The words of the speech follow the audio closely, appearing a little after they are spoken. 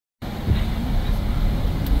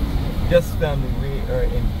Yes, family, we are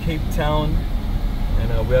in Cape Town,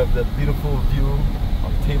 and we have the beautiful view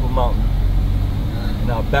of Table Mountain in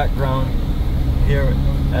our background here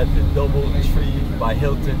at the Double Tree by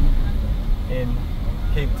Hilton in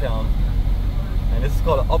Cape Town. And this is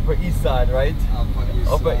called the Upper East Side, right?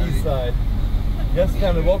 Upper East Side. Yes,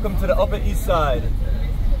 family, welcome to the Upper East Side.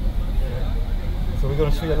 So we're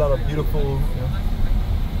going to show you a lot of beautiful,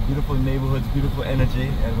 beautiful neighborhoods, beautiful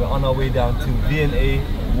energy, and we're on our way down to V&A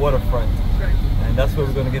Waterfront. And that's where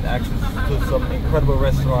we're going to get access to some incredible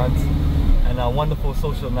restaurants and a wonderful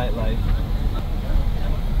social nightlife.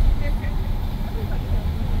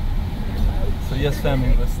 So yes,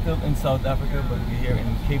 family, we're still in South Africa, but we're here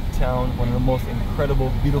in Cape Town, one of the most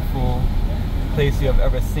incredible, beautiful places you have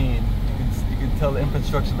ever seen. You can tell the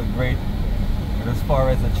infrastructure looks great, and as far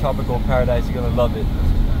as a tropical paradise, you're gonna love it.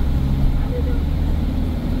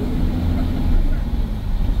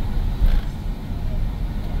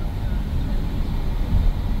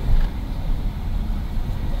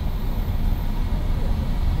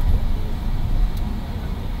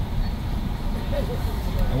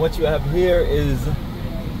 What you have here is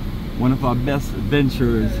one of our best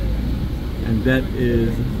ventures, and that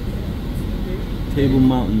is Table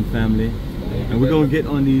Mountain, family. And we're gonna get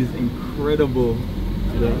on these incredible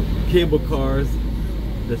cable cars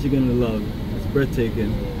that you're gonna love. It's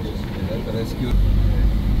breathtaking.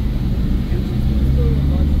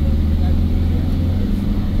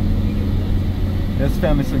 Yes,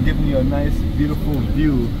 family, so giving you a nice, beautiful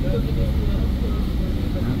view.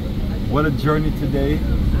 What a journey today,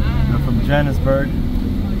 from Johannesburg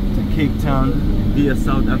to Cape Town via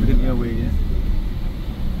South African Airways.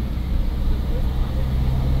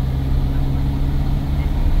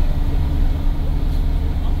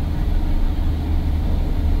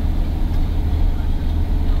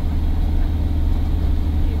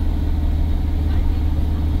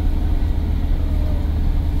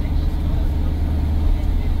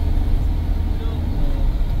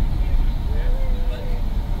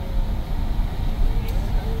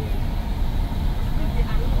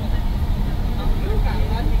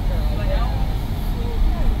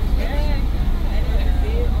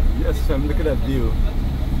 Look at that view.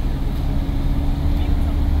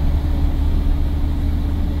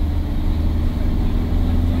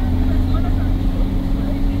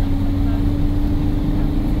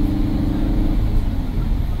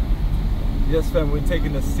 Yes, fam, we're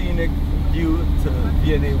taking a scenic view to the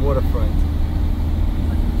V&A Waterfront.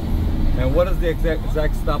 And what is the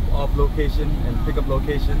exact stop off location and pickup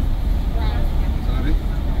location? Sorry?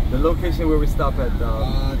 The location where we stop at.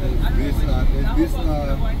 There's this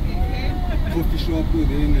coffee shop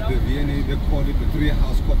within the V&A, they call it the Tree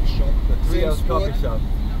House Coffee Shop. The Tree House Coffee Shop.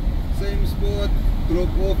 Same spot, drop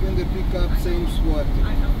off in the pickup, same spot.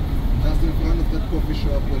 Just in front of that coffee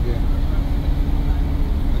shop over there.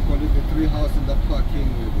 They call it the Tree House in the parking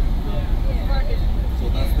with it. So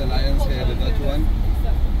that's the Lion's Head, that one.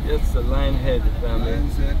 Yes, the Lion Head, family.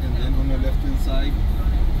 Lion's Head, and then on the left hand side,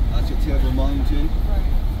 that's your Table Mountain.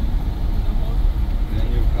 Then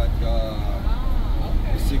you've got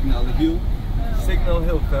Signal Hill. Signal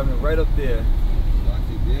Hill, family, right up there.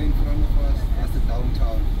 Exactly, there in front of us, that's the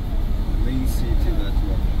downtown, main city, that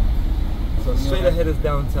one. So straight ahead is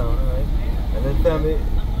downtown, alright? And then, family,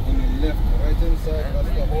 on the left, right hand side, that's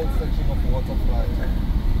the whole section of waterfront.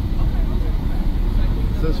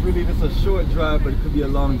 So it's really just a short drive, but it could be a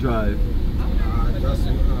long drive. Just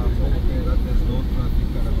hoping that there's no traffic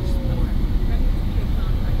gonna be small.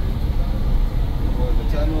 Well, the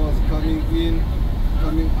tunnel was coming in,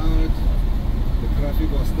 coming out. The traffic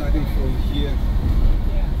was starting from here. It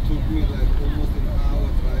took me like almost an hour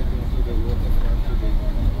driving to the waterfront today.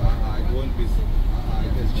 It won't be. It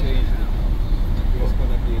has changed. It's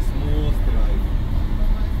gonna be a smooth drive.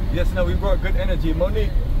 Yes, no, we brought good energy.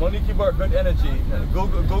 Monique, you brought good energy.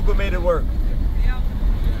 Google made it work.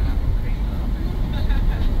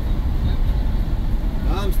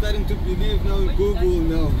 I'm starting to believe now in Google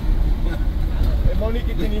now. Hey, Monique,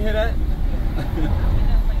 can you hear that?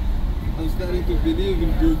 I'm starting to believe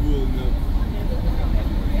in Google now.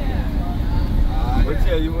 But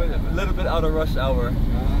yeah, you went a little bit out of rush hour.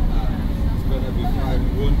 It's gonna be fine.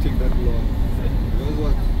 It won't take that long. It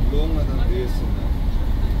was longer than this.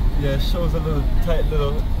 Yeah, it shows a little tight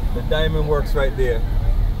little. The diamond works right there.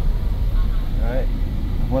 All right,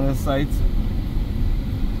 one of the sites.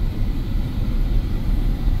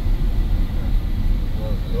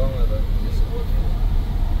 Longer than this.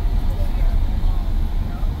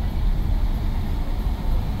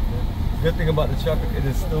 Good thing about the traffic, it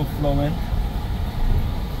is still flowing.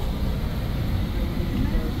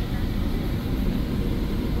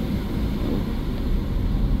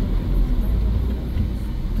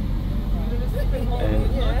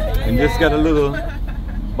 just got a little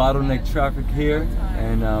bottleneck traffic here,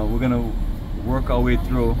 and we're gonna work our way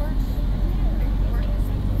through.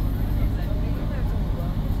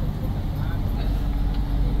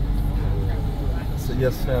 So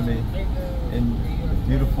yes, family, in the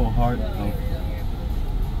beautiful heart of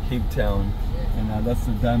Cape Town, and that's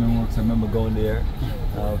the Diamond Works. I remember going there.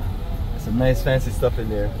 Some nice fancy stuff in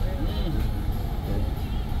there,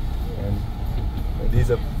 and these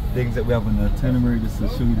are things that we have on the itinerary just to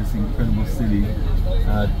show you this incredible city.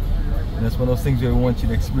 And it's one of those things where we want you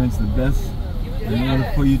to experience the best. And in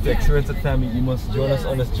order for you to experience it, family, you must join us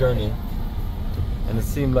on this journey. And it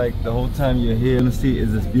seemed like the whole time you're here, you see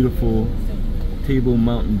is this beautiful Table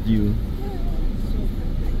Mountain view.